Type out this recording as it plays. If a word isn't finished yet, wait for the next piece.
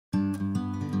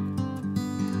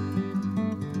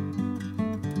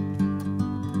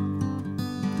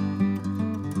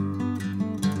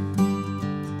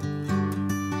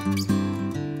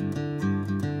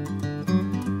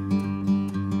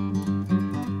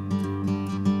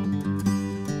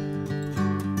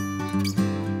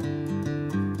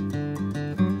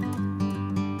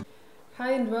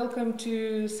Hi and welcome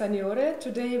to Saniore.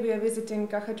 Today we are visiting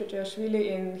Kakha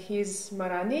Tchotiashvili in his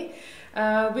Marani.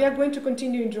 We are going to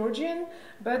continue in Georgian,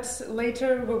 but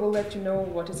later we will let you know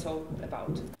what it's all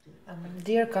about.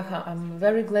 Dear Kakha, I'm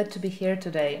very glad to be here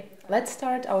today. Let's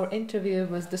start our interview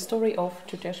with the story of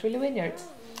Tchotiashvili Vineyards.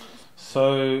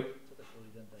 So,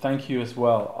 thank you as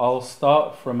well. I'll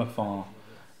start from afar.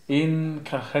 In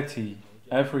Kakheti,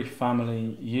 every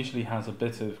family usually has a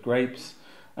bit of grapes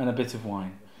and a bit of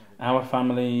wine. Our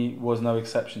family was no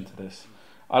exception to this.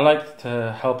 I liked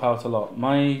to help out a lot.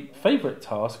 My favourite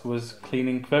task was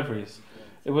cleaning qvevris.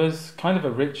 It was kind of a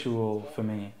ritual for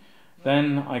me.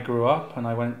 Then I grew up and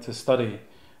I went to study.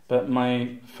 But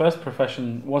my first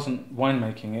profession wasn't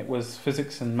winemaking, it was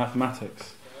physics and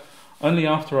mathematics. Only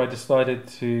after I decided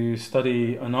to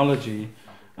study oenology,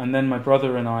 and then my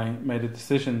brother and I made a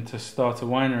decision to start a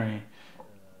winery.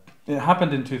 It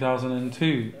happened in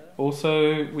 2002.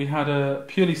 Also, we had a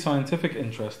purely scientific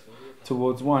interest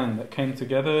towards wine that came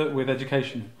together with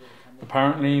education.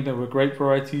 Apparently, there were grape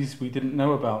varieties we didn't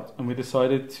know about, and we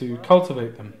decided to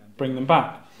cultivate them, bring them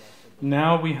back.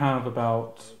 Now we have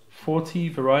about 40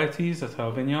 varieties at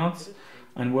our vineyards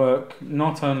and work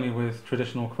not only with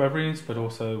traditional qvevris, but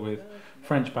also with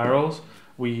French barrels.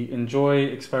 We enjoy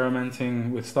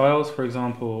experimenting with styles. For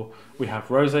example, we have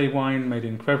rosé wine made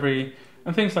in qvevri,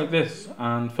 and things like this.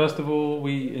 And first of all,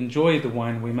 we enjoy the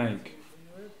wine we make.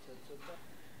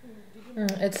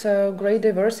 It's a great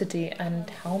diversity. And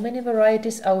how many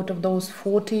varieties out of those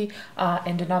 40 are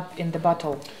ending up in the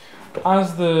bottle?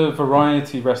 As the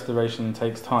variety restoration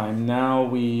takes time, now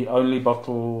we only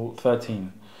bottle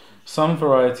 13. Some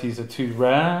varieties are too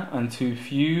rare and too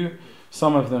few,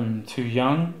 some of them too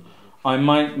young. I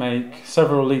might make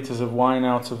several litres of wine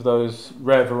out of those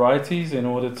rare varieties in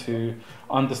order to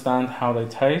understand how they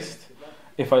taste.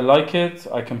 If I like it,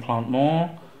 I can plant more,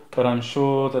 but I'm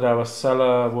sure that our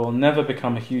cellar will never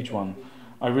become a huge one.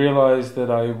 I realise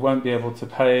that I won't be able to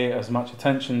pay as much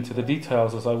attention to the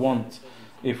details as I want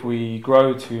if we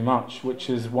grow too much,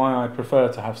 which is why I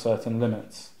prefer to have certain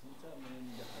limits.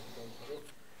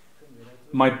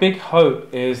 My big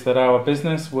hope is that our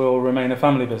business will remain a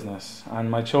family business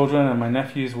and my children and my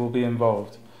nephews will be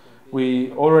involved.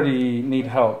 We already need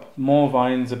help. More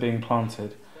vines are being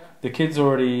planted. The kids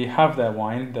already have their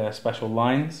wine, their special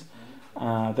lines.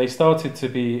 They started to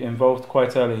be involved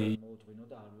quite early.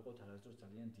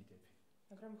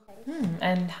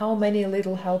 And how many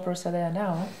little helpers are there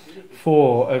now?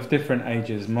 4 of different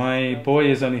ages. My boy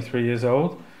is only 3 years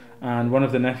old and one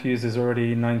of the nephews is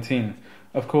already 19.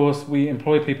 Of course, we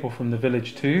employ people from the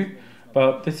village too,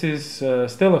 but this is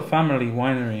still a family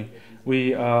winery.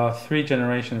 We are 3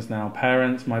 generations now,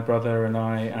 parents, my brother and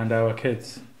I, and our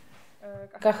kids.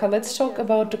 Kakha, let's talk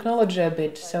about technology a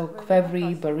bit. So,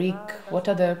 qvevri, barrique, what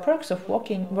are the perks of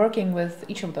working with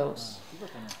each of those?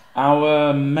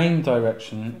 Our main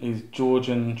direction is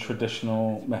Georgian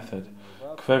traditional method,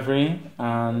 qvevri,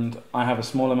 and I have a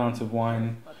small amount of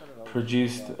wine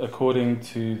produced according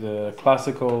to the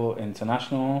classical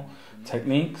international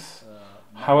techniques.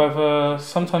 However,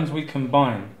 sometimes we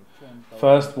combine.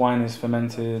 First, wine is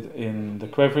fermented in the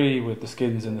qvevri with the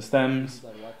skins and the stems,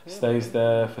 stays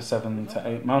there for 7 to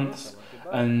 8 months,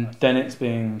 and then it's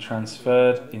being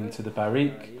transferred into the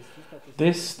barrique.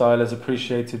 This style is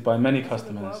appreciated by many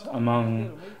customers.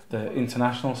 Among the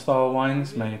international style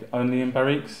wines made only in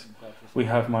barriques, we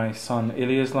have my son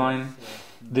Ilya's line.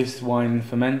 This wine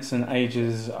ferments and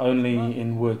ages only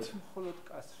in wood.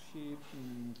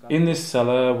 In this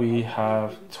cellar we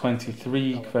have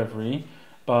 23 qvevri,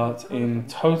 but in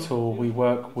total we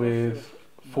work with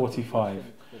 45.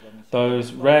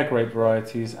 Those rare grape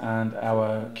varieties and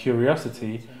our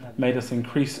curiosity made us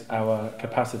increase our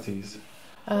capacities.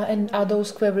 And are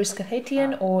those qvevris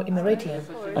Kakhetian or Emiratian?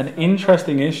 An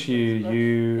interesting issue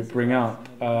you bring up.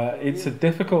 It's a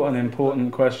difficult and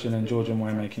important question in Georgian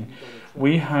winemaking.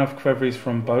 We have qvevris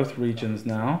from both regions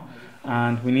now,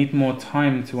 and we need more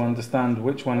time to understand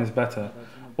which one is better,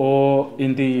 or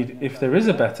indeed if there is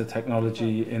a better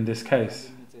technology in this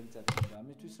case.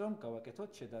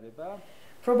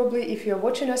 Probably if you're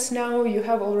watching us now, you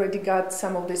have already got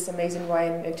some of this amazing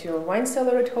wine at your wine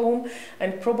cellar at home,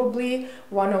 and probably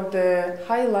one of the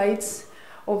highlights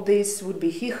of this would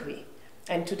be Khikhvi.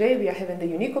 And today we are having the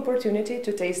unique opportunity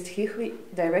to taste Khikhvi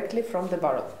directly from the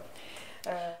barrel.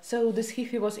 So this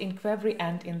Khikhvi was in qvevri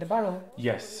and in the barrel?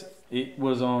 Yes, it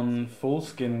was on full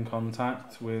skin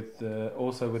contact with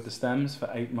also with the stems for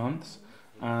 8 months,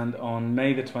 and on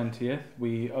May the 20th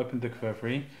we opened the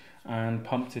qvevri and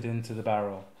pumped it into the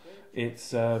barrel.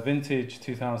 It's vintage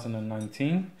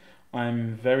 2019.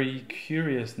 I'm very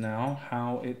curious now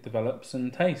how it develops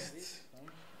and tastes.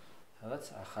 რაც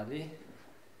ახალი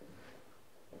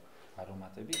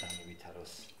არომატები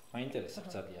განივითაროს.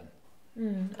 მაინტერესებს ძალიან.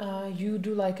 You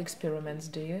do like experiments,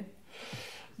 do you?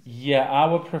 Yeah,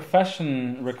 our profession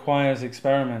requires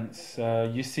experiments.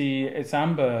 You see, it's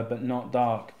amber but not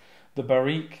dark. The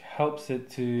barrique helps it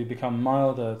to become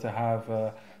milder, to have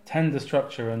tender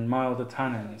structure and milder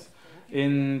tannins.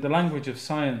 In the language of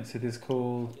science, it is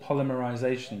called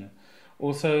polymerization.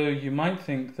 Also, you might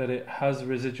think that it has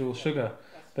residual sugar,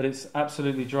 but it's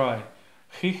absolutely dry.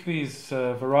 Khikhvi's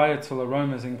varietal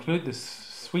aromas include this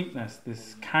sweetness,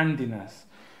 this candiness.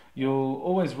 You'll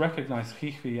always recognize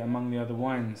Khikhvi among the other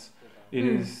wines. It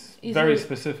is very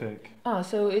specific.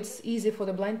 So it's easy for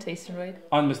the blind tasting, right?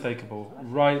 Unmistakable.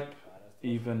 Ripe,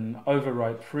 even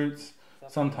overripe fruits.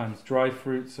 Sometimes dry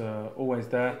fruits are always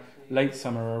there. Late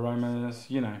summer aromas,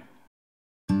 you know.